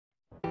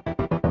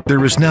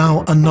There is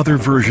now another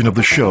version of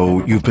the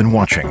show you've been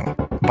watching.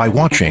 By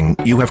watching,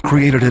 you have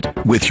created it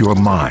with your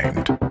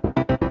mind.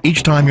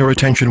 Each time your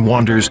attention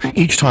wanders,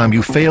 each time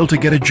you fail to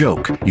get a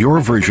joke, your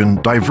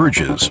version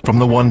diverges from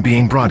the one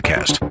being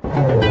broadcast.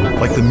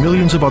 Like the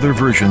millions of other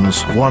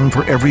versions, one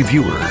for every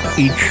viewer,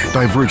 each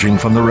diverging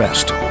from the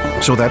rest.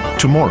 So that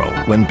tomorrow,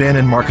 when Ben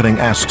in marketing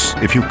asks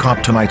if you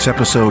caught tonight's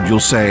episode,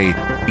 you'll say,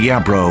 "Yeah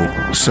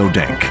bro, so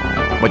dank."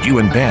 But you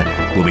and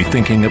Ben will be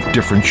thinking of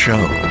different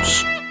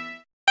shows.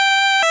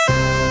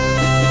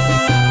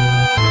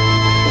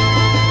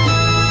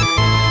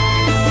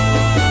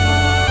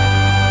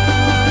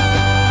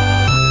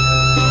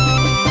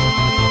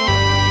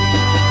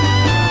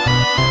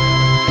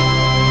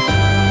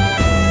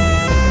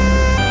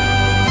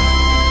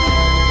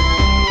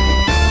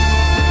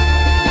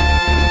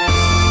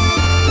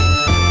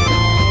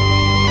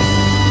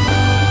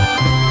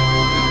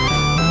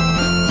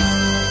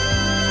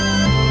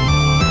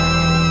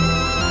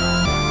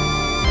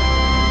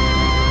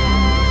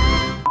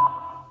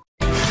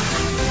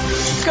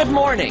 Good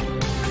morning.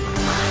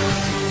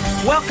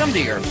 Welcome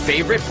to your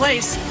favorite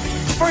place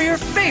for your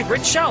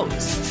favorite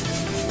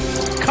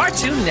shows.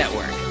 Cartoon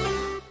Network.